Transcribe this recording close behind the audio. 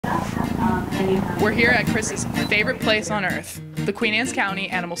We're here at Chris's favorite place on earth, the Queen Anne's County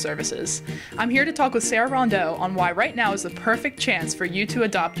Animal Services. I'm here to talk with Sarah Rondeau on why right now is the perfect chance for you to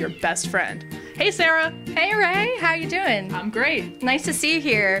adopt your best friend. Hey Sarah! Hey Ray, how you doing? I'm great. Nice to see you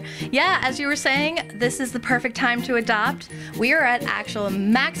here. Yeah, as you were saying, this is the perfect time to adopt. We are at actual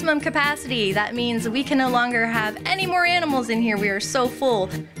maximum capacity. That means we can no longer have any more animals in here. We are so full.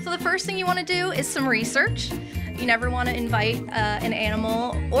 So the first thing you want to do is some research. You never want to invite an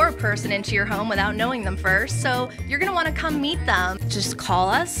animal or a person into your home without knowing them first, so you're going to want to come meet them. Just call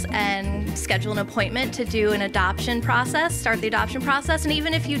us and schedule an appointment to do an adoption process, start the adoption process, and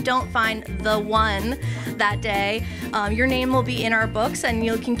even if you don't find the one that day, your name will be in our books and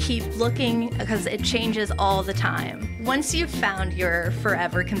you can keep looking because it changes all the time. Once you've found your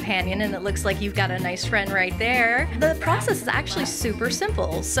forever companion, and it looks like you've got a nice friend right there, the process is actually super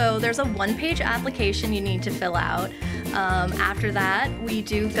simple. So there's a one-page application you need to fill out. After that, we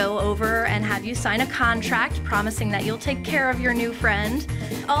do go over and have you sign a contract promising that you'll take care of your new friend.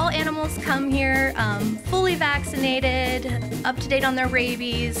 All animals come here fully vaccinated, up to date on their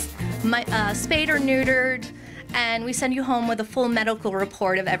rabies, spayed or neutered, and we send you home with a full medical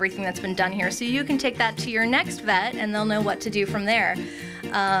report of everything that's been done here, so you can take that to your next vet and they'll know what to do from there.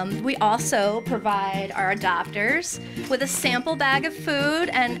 We also provide our adopters with a sample bag of food,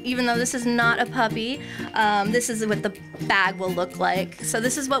 and even though this is not a puppy, this is what the bag will look like. So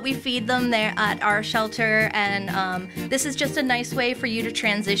this is what we feed them there at our shelter, and this is just a nice way for you to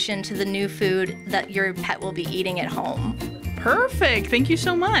transition to the new food that your pet will be eating at home. Perfect. Thank you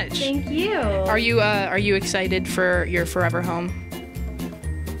so much. Thank you. Are you excited for your forever home?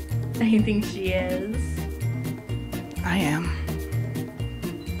 I think she is. I am.